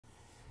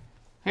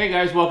Hey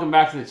guys, welcome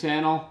back to the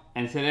channel.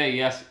 And today,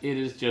 yes, it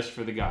is just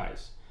for the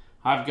guys.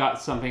 I've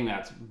got something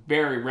that's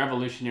very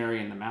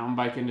revolutionary in the mountain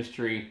bike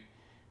industry,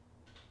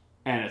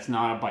 and it's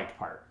not a bike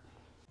part.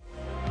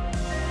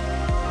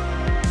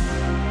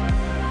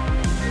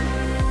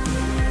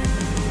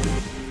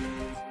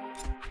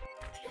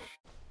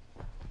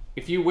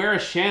 If you wear a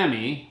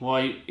chamois,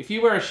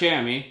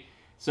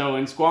 so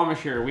in Squamish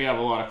here, we have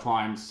a lot of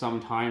climbs.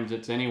 Sometimes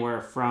it's anywhere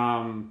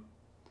from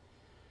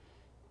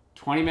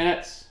 20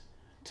 minutes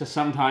to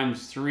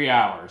sometimes 3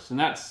 hours. And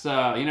that's,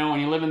 you know, when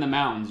you live in the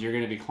mountains, you're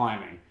going to be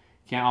climbing.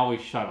 You can't always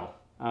shuttle.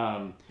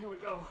 Here we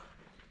go.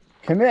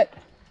 Commit.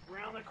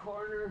 Around the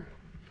corner.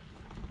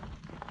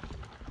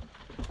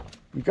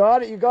 You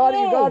got it, you got it,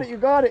 you got it, you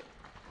got it.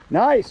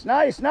 Nice,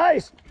 nice,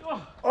 nice.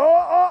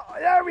 Oh,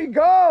 there we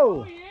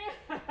go.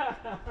 Oh, yeah.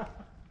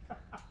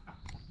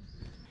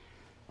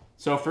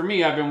 So for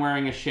me, I've been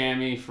wearing a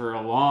chamois for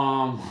a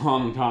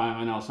long time.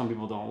 I know some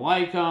people don't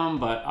like them,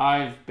 but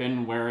I've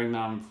been wearing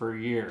them for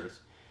years.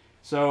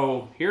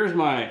 So here's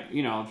my,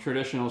 you know,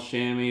 traditional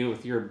chamois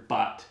with your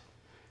butt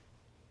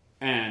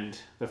and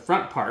the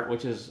front part,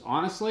 which is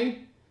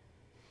honestly,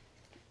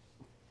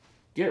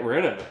 get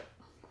rid of it.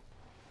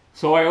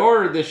 So I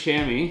ordered this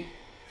chamois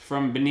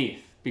from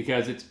Beneath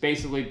because it's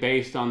basically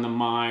based on the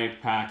My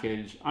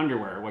Package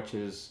underwear, which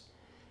is,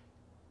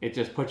 it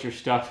just puts your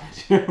stuff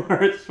into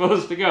where it's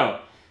supposed to go.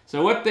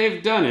 So what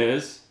they've done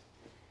is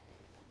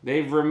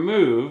they've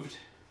removed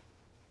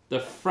the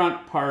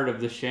front part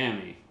of the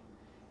chamois.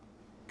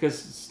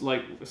 Because,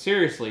 like,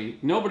 seriously,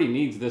 nobody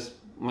needs this.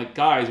 Like,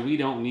 guys, we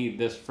don't need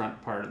this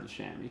front part of the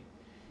chamois.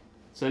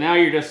 So now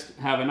you just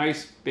have a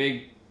nice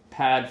big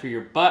pad for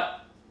your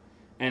butt,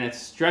 and it's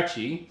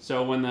stretchy.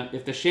 So when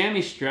if the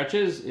chamois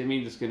stretches, it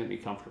means it's going to be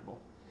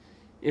comfortable.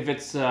 If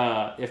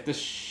the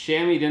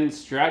chamois didn't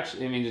stretch,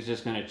 it means it's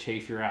just going to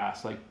chafe your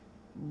ass, like,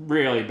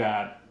 really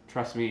bad.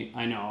 Trust me,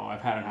 I know,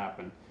 I've had it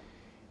happen.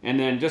 And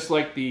then just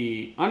like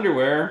the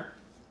underwear,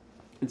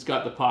 it's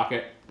got the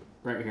pocket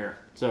right here.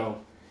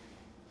 So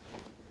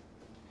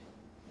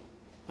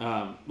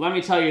let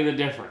me tell you the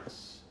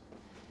difference.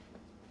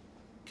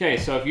 Okay,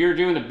 so if you're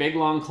doing a big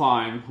long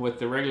climb with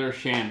the regular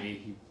chamois,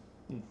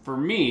 for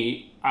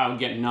me, I would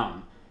get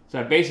numb. So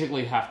I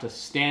basically have to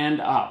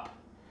stand up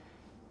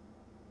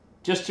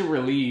just to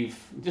relieve,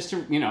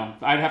 you know,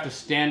 I'd have to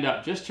stand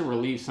up just to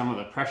relieve some of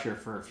the pressure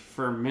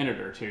for a minute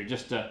or two,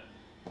 just to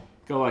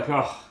go like,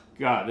 oh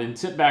God, then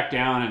sit back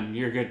down and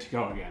you're good to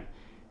go again.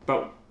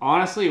 But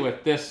honestly,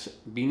 with this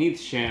Beneath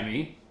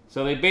chamois,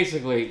 so they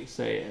basically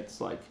say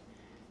it's like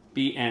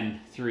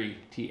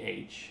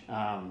BN3TH.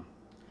 I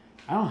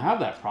don't have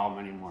that problem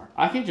anymore.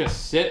 I can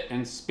just sit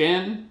and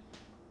spin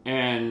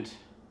and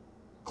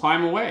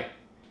climb away.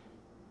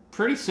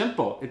 Pretty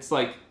simple. It's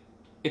like,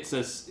 it's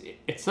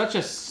such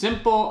a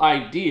simple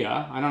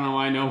idea. I don't know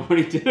why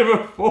nobody did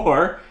it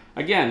before.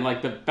 Again,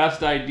 like, the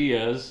best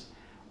ideas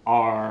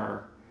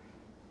are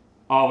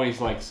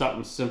always like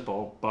something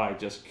simple by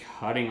just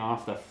cutting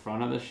off the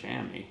front of the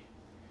chamois.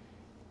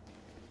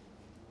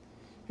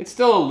 It's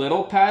still a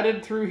little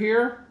padded through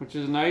here, which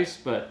is nice,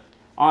 but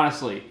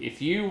honestly, if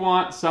you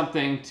want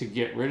something to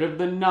get rid of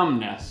the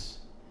numbness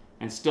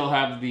and still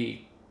have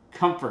the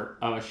comfort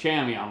of a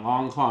chamois on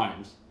long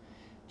climbs,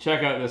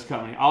 check out this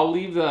company. I'll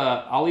leave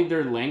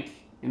their link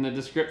in the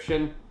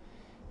description.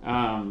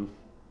 So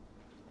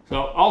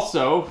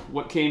also,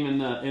 what came in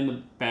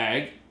the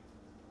bag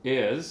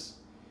is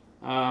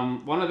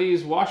one of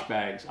these wash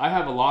bags. I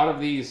have a lot of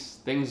these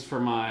things for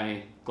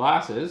my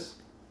glasses.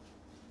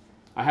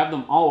 I have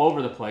them all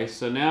over the place,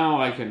 so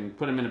now I can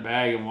put them in a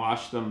bag and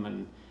wash them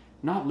and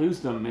not lose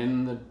them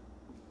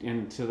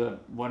into the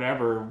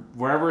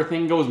wherever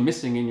thing goes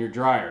missing in your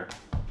dryer.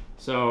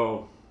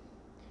 So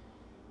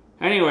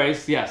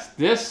anyways, yes,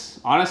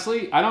 this,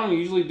 honestly, I don't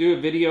usually do a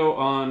video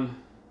on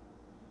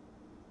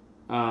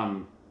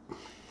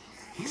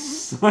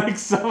like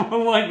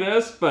someone like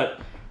this,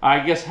 but I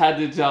guess had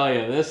to tell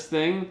you, this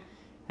thing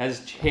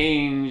has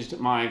changed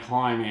my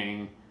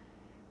climbing,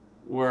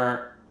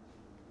 where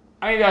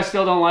I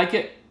still don't like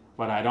it,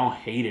 but I don't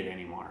hate it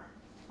anymore.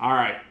 All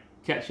right,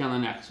 catch you on the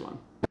next one.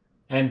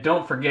 And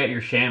don't forget your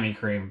chamois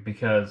cream,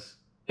 because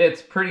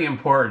it's pretty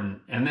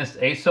important. And this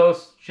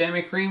ASOS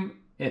chamois cream,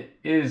 it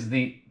is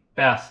the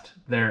best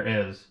there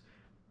is.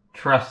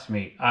 Trust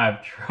me,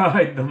 I've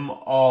tried them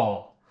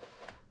all.